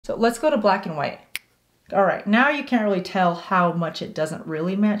So let's go to black and white. All right, now you can't really tell how much it doesn't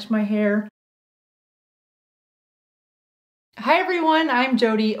really match my hair. Hi everyone, I'm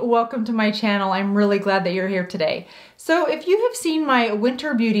Jodi. Welcome to my channel. I'm really glad that you're here today. So if you have seen my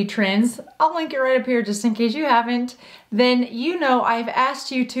winter beauty trends, I'll link it right up here just in case you haven't, then you know I've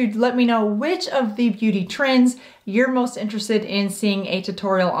asked you to let me know which of the beauty trends you're most interested in seeing a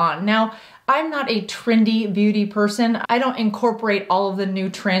tutorial on. Now, I'm not a trendy beauty person. I don't incorporate all of the new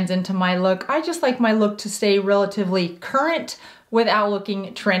trends into my look. I just like my look to stay relatively current without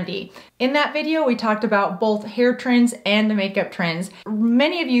looking trendy. In that video, we talked about both hair trends and makeup trends.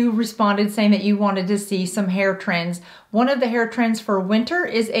 Many of you responded saying that you wanted to see some hair trends. One of the hair trends for winter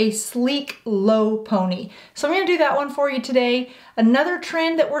is a sleek, low pony. So I'm gonna do that one for you today. Another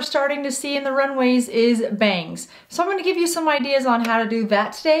trend that we're starting to see in the runways is bangs. So I'm gonna give you some ideas on how to do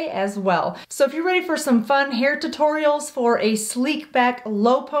that today as well. So if you're ready for some fun hair tutorials for a sleek back,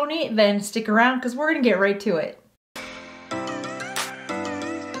 low pony, then stick around because we're gonna get right to it.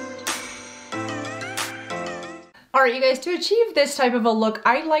 All right, you guys, to achieve this type of a look,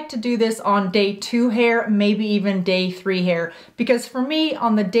 I like to do this on day 2 hair, maybe even day 3 hair. Because for me,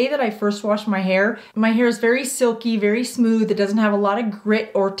 on the day that I first wash my hair is very silky, very smooth. It doesn't have a lot of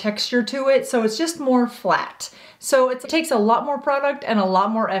grit or texture to it, so it's just more flat. So it takes a lot more product and a lot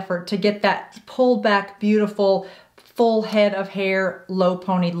more effort to get that pulled back, beautiful, full head of hair, low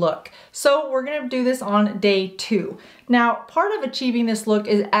pony look. So we're gonna do this on day 2. Now, part of achieving this look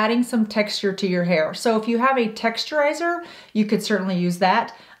is adding some texture to your hair. So if you have a texturizer, you could certainly use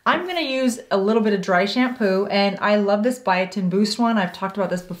that. I'm gonna use a little bit of dry shampoo, and I love this Biotin Boost one. I've talked about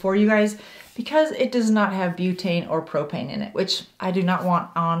this before, you guys, because it does not have butane or propane in it, which I do not want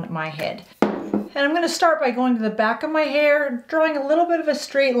on my head. And I'm gonna start by going to the back of my hair, drawing a little bit of a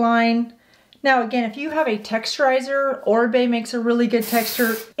straight line. Now again, if you have a texturizer, Oribe makes a really good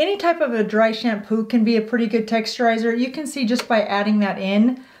texture. Any type of a dry shampoo can be a pretty good texturizer. You can see just by adding that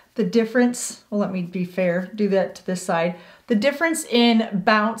in, the difference, well, let me be fair, do that to this side. The difference in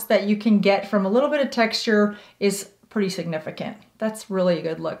bounce that you can get from a little bit of texture is pretty significant. That's really a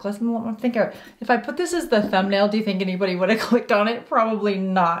good look. Let's think of, if I put this as the thumbnail, do you think anybody would have clicked on it? Probably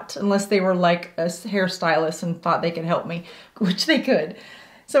not, unless they were like a hairstylist and thought they could help me, which they could.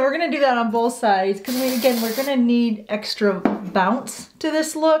 So we're gonna do that on both sides because again, we're gonna need extra bounce to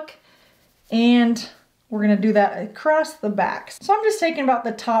this look, and we're gonna do that across the back. So I'm just taking about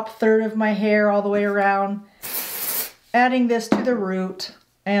the top third of my hair all the way around, adding this to the root,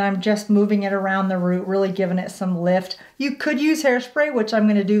 and I'm just moving it around the root, really giving it some lift. You could use hairspray, which I'm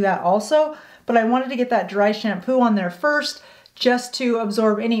gonna do that also, but I wanted to get that dry shampoo on there first just to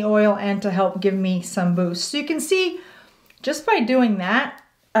absorb any oil and to help give me some boost. So you can see, just by doing that,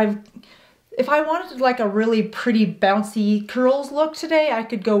 if I wanted like a really pretty bouncy curls look today, I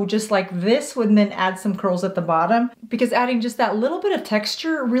could go just like this and then add some curls at the bottom, because adding just that little bit of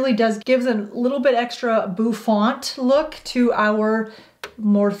texture really gives a little bit extra bouffant look to our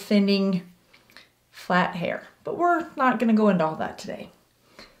more thinning flat hair. But we're not gonna go into all that today.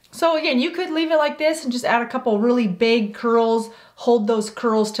 So again, you could leave it like this and just add a couple really big curls, hold those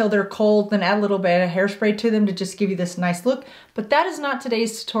curls till they're cold, then add a little bit of hairspray to them to just give you this nice look. But that is not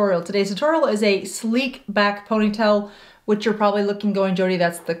today's tutorial. Today's tutorial is a sleek back ponytail, which you're probably looking going, Jodi,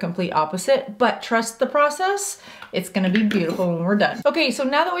 that's the complete opposite. But trust the process. It's gonna be beautiful when we're done. Okay, so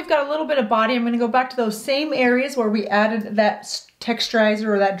now that we've got a little bit of body, I'm gonna go back to those same areas where we added that texturizer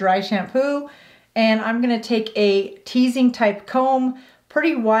or that dry shampoo. And I'm gonna take a teasing type comb,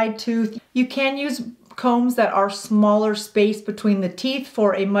 pretty wide tooth. You can use combs that are smaller space between the teeth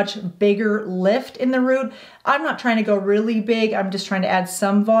for a much bigger lift in the root. I'm not trying to go really big, I'm just trying to add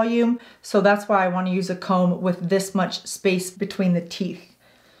some volume. So that's why I want to use a comb with this much space between the teeth.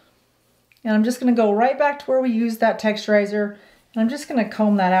 And I'm just gonna go right back to where we used that texturizer. And I'm just gonna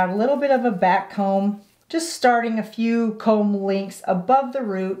comb that out, a little bit of a back comb, just starting a few comb lengths above the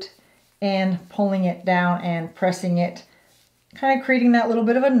root and pulling it down and pressing it, kind of creating that little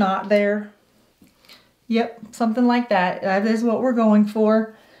bit of a knot there. Yep, something like that. That is what we're going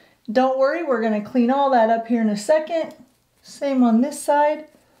for. Don't worry, we're gonna clean all that up here in a second. Same on this side.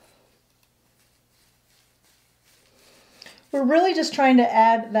 We're really just trying to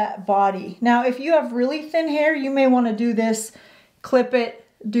add that body. Now, if you have really thin hair, you may wanna do this, clip it,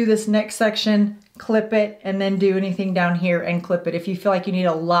 do this next section, clip it, and then do anything down here and clip it. If you feel like you need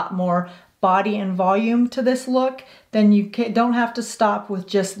a lot more body and volume to this look, then you don't have to stop with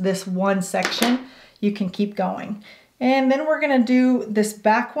just this one section. You can keep going. And then we're gonna do this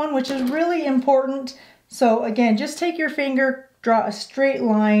back one, which is really important. So again, just take your finger, draw a straight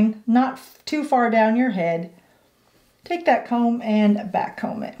line, not too far down your head, take that comb and back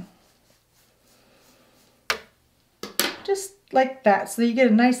comb it. Just like that, so you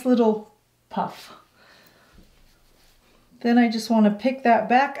get a nice little puff. Then I just want to pick that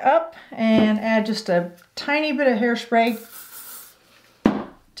back up and add just a tiny bit of hairspray,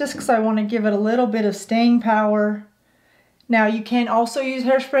 just because I want to give it a little bit of staying power. Now you can also use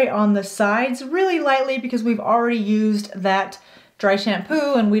hairspray on the sides really lightly because we've already used that dry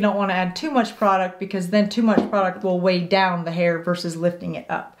shampoo and we don't want to add too much product because then too much product will weigh down the hair versus lifting it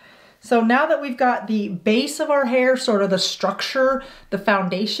up. So now that we've got the base of our hair, sort of the structure, the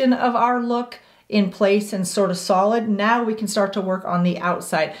foundation of our look in place and sort of solid, now we can start to work on the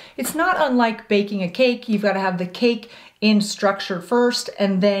outside. It's not unlike baking a cake. You've got to have the cake in structure first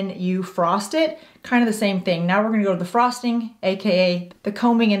and then you frost it. Kind of the same thing. Now we're going to go to the frosting, aka the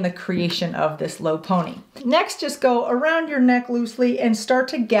combing and the creation of this low pony. Next, just go around your neck loosely and start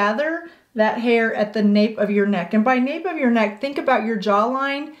to gather that hair at the nape of your neck. And by nape of your neck, think about your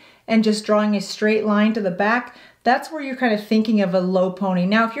jawline and just drawing a straight line to the back. That's where you're kind of thinking of a low pony.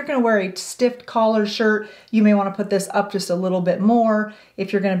 Now, if you're going to wear a stiff collar shirt, you may want to put this up just a little bit more.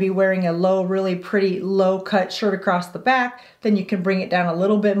 If you're going to be wearing a low, really pretty low cut shirt across the back, then you can bring it down a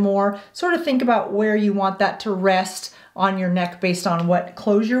little bit more. Sort of think about where you want that to rest on your neck based on what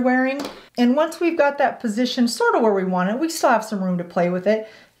clothes you're wearing. And once we've got that position sort of where we want it, we still have some room to play with it.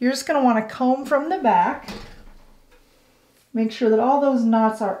 You're just going to want to comb from the back. Make sure that all those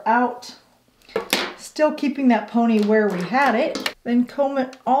knots are out. Still keeping that pony where we had it. Then comb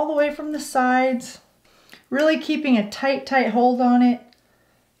it all the way from the sides. Really keeping a tight hold on it.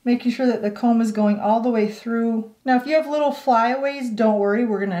 Making sure that the comb is going all the way through. Now if you have little flyaways, don't worry.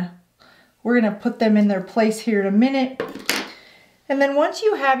 We're gonna put them in their place here in a minute. And then once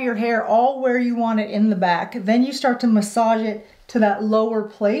you have your hair all where you want it in the back, then you start to massage it to that lower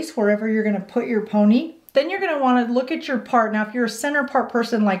place, wherever you're gonna put your pony. Then you're going to want to look at your part. Now, if you're a center part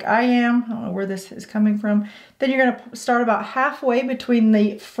person like I am, I don't know where this is coming from, then you're going to start about halfway between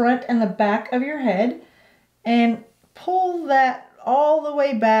the front and the back of your head and pull that all the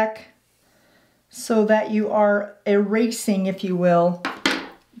way back so that you are erasing, if you will,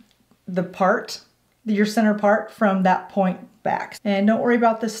 the part, your center part from that point back. And don't worry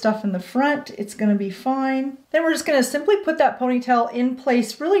about this stuff in the front, it's gonna be fine. Then we're just gonna simply put that ponytail in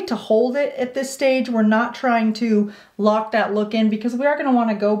place really to hold it at this stage. We're not trying to lock that look in because we are gonna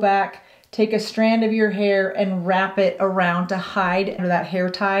wanna go back, take a strand of your hair and wrap it around to hide under that hair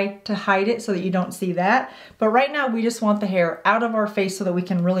tie to hide it so that you don't see that. But right now we just want the hair out of our face so that we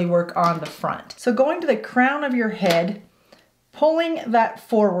can really work on the front. So going to the crown of your head, pulling that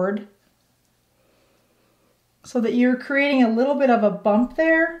forward, so that you're creating a little bit of a bump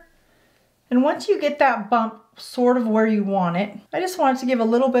there. And once you get that bump sort of where you want it, I just want it to give a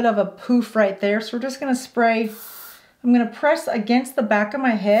little bit of a poof right there. So we're just gonna spray, I'm gonna press against the back of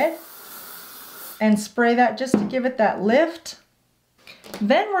my head and spray that just to give it that lift.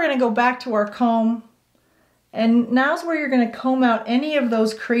 Then we're gonna go back to our comb, and now's where you're gonna comb out any of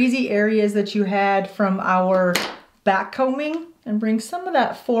those crazy areas that you had from our back combing and bring some of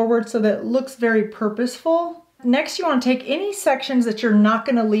that forward so that it looks very purposeful. Next, you want to take any sections that you're not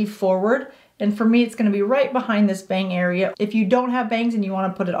going to leave forward, and for me it's going to be right behind this bang area. If you don't have bangs and you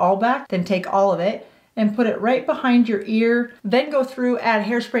want to put it all back, then take all of it and put it right behind your ear. Then go through, add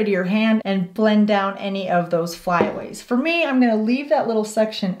hairspray to your hand and blend down any of those flyaways. For me, I'm going to leave that little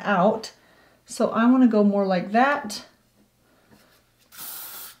section out, so I want to go more like that.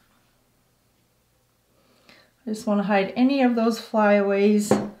 I just want to hide any of those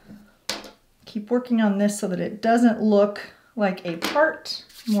flyaways. Keep working on this so that it doesn't look like a part.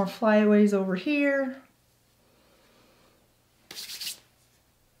 More flyaways over here.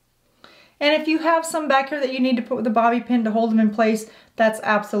 And if you have some back here that you need to put with a bobby pin to hold them in place, that's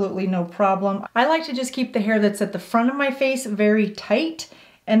absolutely no problem. I like to just keep the hair that's at the front of my face very tight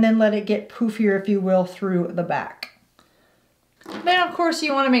and then let it get poofier, if you will, through the back. Then of course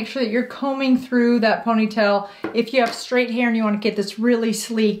you want to make sure that you're combing through that ponytail. If you have straight hair and you want to get this really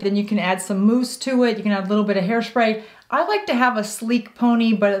sleek, then you can add some mousse to it. You can add a little bit of hairspray. I like to have a sleek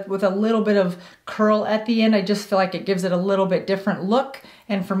pony, but with a little bit of curl at the end. I just feel like it gives it a little bit different look.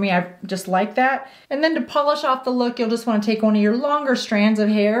 And for me, I just like that. And then to polish off the look, you'll just want to take one of your longer strands of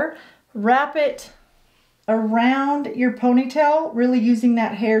hair, wrap it around your ponytail, really using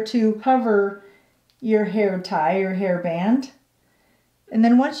that hair to cover your hair tie, your hairband. And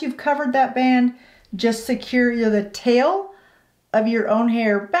then once you've covered that band, just secure the tail of your own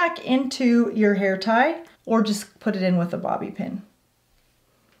hair back into your hair tie, or just put it in with a bobby pin.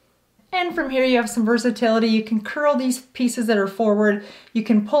 And from here you have some versatility. You can curl these pieces that are forward. You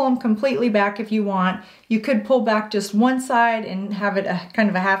can pull them completely back if you want. You could pull back just one side and have it kind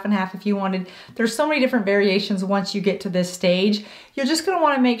of a half and half if you wanted. There's so many different variations once you get to this stage. You're just gonna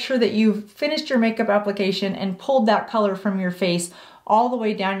wanna make sure that you've finished your makeup application and pulled that color from your face all the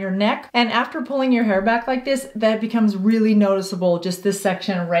way down your neck. And after pulling your hair back like this, that becomes really noticeable, just this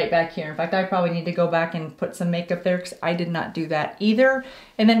section right back here. In fact, I probably need to go back and put some makeup there because I did not do that either.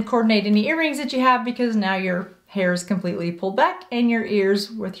 And then coordinate any earrings that you have, because now your hair is completely pulled back and your ears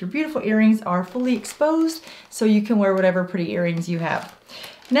with your beautiful earrings are fully exposed, so you can wear whatever pretty earrings you have.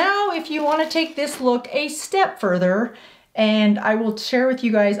 Now, if you want to take this look a step further, and I will share with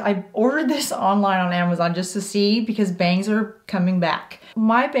you guys, I ordered this online on Amazon just to see, because bangs are coming back.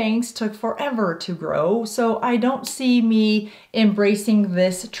 My bangs took forever to grow, so I don't see me embracing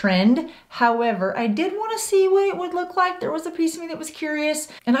this trend. However, I did want to see what it would look like. There was a piece of me that was curious,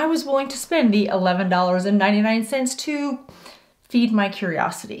 and I was willing to spend the $11.99 to feed my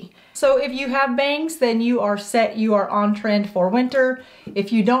curiosity. So if you have bangs, then you are set, you are on trend for winter.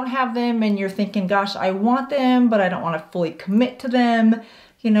 If you don't have them and you're thinking, gosh, I want them, but I don't want to fully commit to them,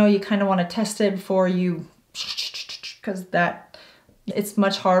 you know, you kind of want to test it before you, because it's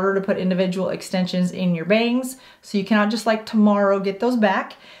much harder to put individual extensions in your bangs. So you cannot just like tomorrow get those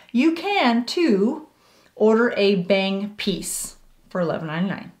back. You can too order a bang piece for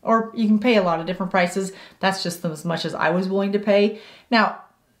 $11.99, or you can pay a lot of different prices. That's just as much as I was willing to pay. Now,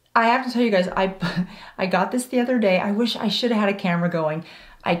 I have to tell you guys, I got this the other day. I wish I should have had a camera going.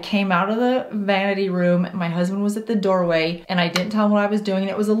 I came out of the vanity room, my husband was at the doorway, and I didn't tell him what I was doing. And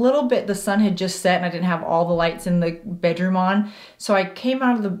it was a little bit, the sun had just set and I didn't have all the lights in the bedroom on. So I came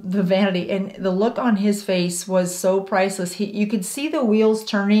out of the vanity, and the look on his face was so priceless. You could see the wheels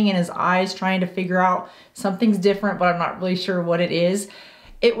turning in his eyes, trying to figure out something's different, but I'm not really sure what it is.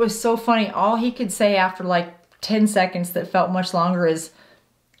 It was so funny. All he could say after like 10 seconds that felt much longer is,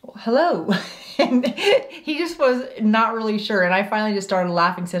 hello. And he just was not really sure. And I finally just started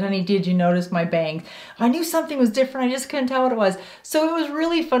laughing, said, honey, did you notice my bangs? I knew something was different. I just couldn't tell what it was. So it was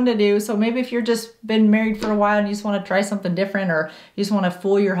really fun to do. So maybe if you're just been married for a while and you just want to try something different, or you just want to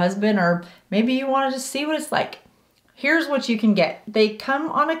fool your husband, or maybe you want to just see what it's like. Here's what you can get. They come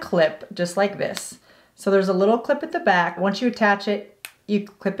on a clip just like this. So there's a little clip at the back. Once you attach it, you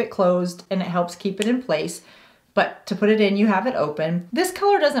clip it closed and it helps keep it in place. But to put it in, you have it open. This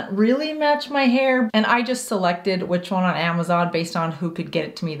color doesn't really match my hair, and I just selected which one on Amazon based on who could get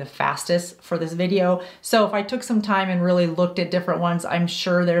it to me the fastest for this video. So if I took some time and really looked at different ones, I'm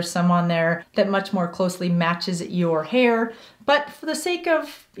sure there's some on there that much more closely matches your hair. But for the sake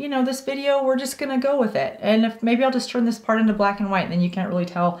of, you know, this video, we're just gonna go with it. And if maybe I'll just turn this part into black and white, then you can't really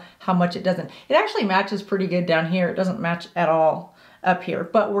tell how much it doesn't. It actually matches pretty good down here. It doesn't match at all up here,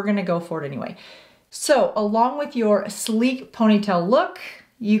 but we're gonna go for it anyway. So along with your sleek ponytail look,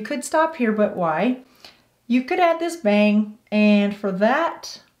 you could stop here, but why? You could add this bang, and for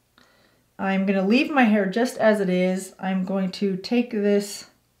that, I'm gonna leave my hair just as it is. I'm going to take this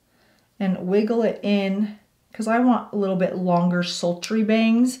and wiggle it in, because I want a little bit longer, sultry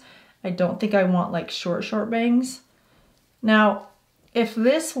bangs. I don't think I want like short bangs. Now, if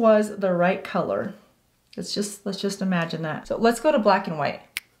this was the right color, let's just imagine that. So let's go to black and white.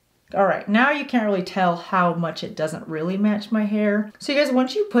 All right, now you can't really tell how much it doesn't really match my hair. So you guys,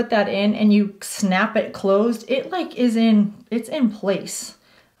 once you put that in and you snap it closed, it like it's in place.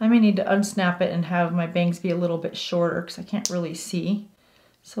 I may need to unsnap it and have my bangs be a little bit shorter because I can't really see.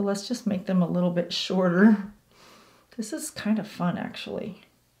 So let's just make them a little bit shorter. This is kind of fun actually.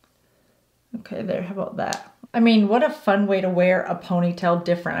 Okay, there, how about that? I mean, what a fun way to wear a ponytail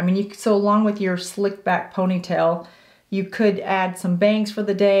different. I mean, so along with your slick back ponytail, you could add some bangs for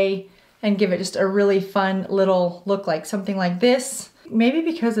the day and give it just a really fun little look, like something like this. Maybe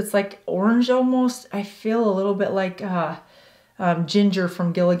because it's like orange almost, I feel a little bit like Ginger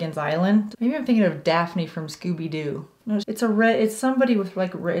from Gilligan's Island. Maybe I'm thinking of Daphne from Scooby-Doo. No, it's somebody with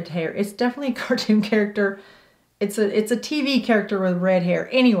like red hair. It's definitely a cartoon character. It's a TV character with red hair.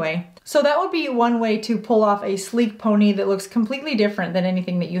 Anyway, so that would be one way to pull off a sleek pony that looks completely different than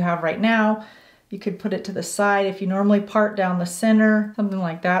anything that you have right now. You could put it to the side if you normally part down the center, something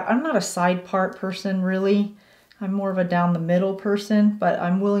like that. I'm not a side part person really. I'm more of a down the middle person, but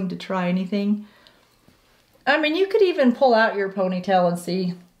I'm willing to try anything. I mean, you could even pull out your ponytail and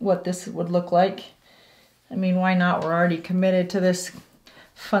see what this would look like. I mean, why not? We're already committed to this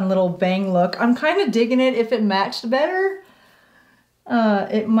fun little bang look. I'm kind of digging it. If it matched better,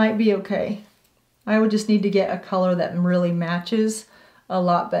 it might be okay. I would just need to get a color that really matches a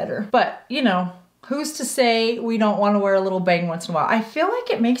lot better. But, you know, who's to say we don't want to wear a little bang once in a while? I feel like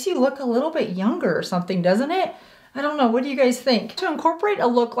it makes you look a little bit younger or something, doesn't it? I don't know, what do you guys think? To incorporate a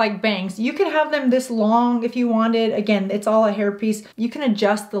look like bangs, you could have them this long if you wanted. Again, it's all a hair piece. You can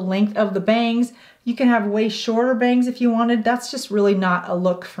adjust the length of the bangs. You can have way shorter bangs if you wanted. That's just really not a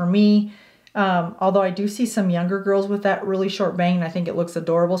look for me. Although I do see some younger girls with that really short bang, and I think it looks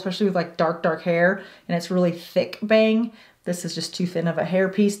adorable, especially with like dark hair, and it's really thick bang. This is just too thin of a hair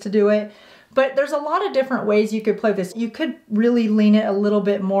piece to do it. But there's a lot of different ways you could play this. You could really lean it a little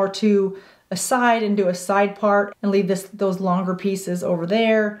bit more to a side and do a side part and leave those longer pieces over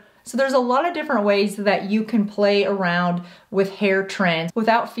there. So there's a lot of different ways that you can play around with hair trends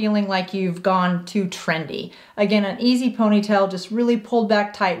without feeling like you've gone too trendy. Again, an easy ponytail, just really pulled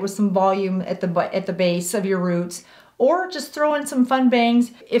back tight with some volume at the base of your roots, or just throw in some fun bangs.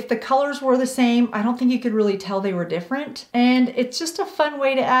 If the colors were the same, I don't think you could really tell they were different. And it's just a fun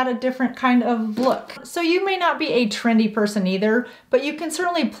way to add a different kind of look. So you may not be a trendy person either, but you can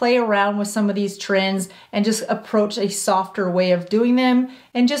certainly play around with some of these trends and just approach a softer way of doing them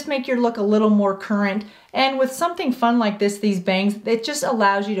and just make your look a little more current. And with something fun like this, these bangs, it just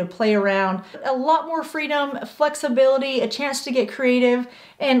allows you to play around. A lot more freedom, flexibility, a chance to get creative.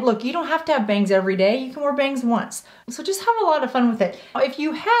 And look, you don't have to have bangs every day. You can wear bangs once. So just have a lot of fun with it. If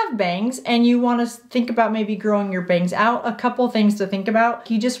you have bangs and you want to think about maybe growing your bangs out, a couple things to think about.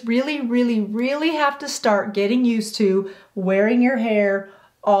 You just really have to start getting used to wearing your hair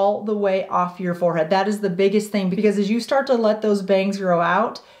all the way off your forehead. That is the biggest thing, because as you start to let those bangs grow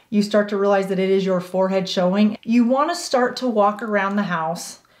out, you start to realize that it is your forehead showing. You want to start to walk around the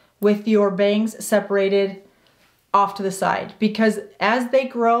house with your bangs separated off to the side, because as they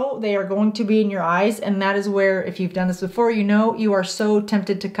grow, they are going to be in your eyes, and that is where, if you've done this before, you know you are so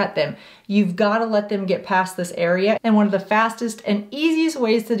tempted to cut them. You've got to let them get past this area, and one of the fastest and easiest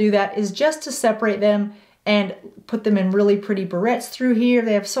ways to do that is just to separate them and put them in really pretty barrettes through here.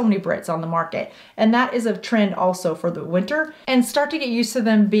 They have so many barrettes on the market, and that is a trend also for the winter. And start to get used to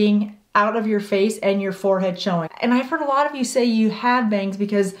them being out of your face and your forehead showing. And I've heard a lot of you say you have bangs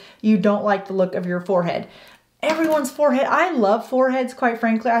because you don't like the look of your forehead. Everyone's forehead, I love foreheads, quite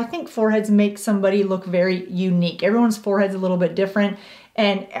frankly. I think foreheads make somebody look very unique. Everyone's forehead's a little bit different,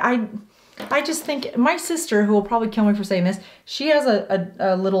 and I just think, my sister, who will probably kill me for saying this, she has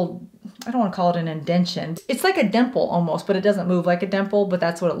a little, I don't want to call it an indention. It's like a dimple almost, but it doesn't move like a dimple, but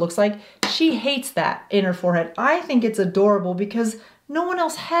that's what it looks like. She hates that in her forehead. I think it's adorable because no one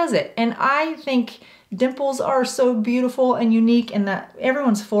else has it. And I think dimples are so beautiful and unique, and that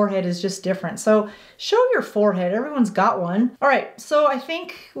everyone's forehead is just different. So show your forehead, everyone's got one. All right, so I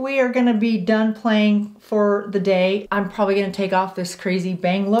think we are gonna be done playing for the day. I'm probably gonna take off this crazy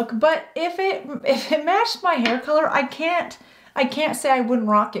bang look, but if it matched my hair color, I can't say I wouldn't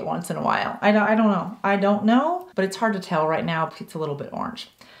rock it once in a while. I don't know, but it's hard to tell right now. It's a little bit orange.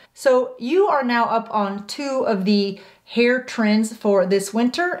 So you are now up on 2 of the hair trends for this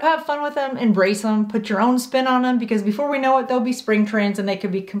winter. Have fun with them, embrace them, put your own spin on them, because before we know it, they'll be spring trends and they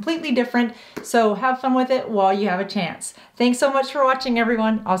could be completely different. So have fun with it while you have a chance. Thanks so much for watching,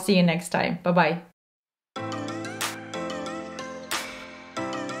 everyone. I'll see you next time. Bye-bye.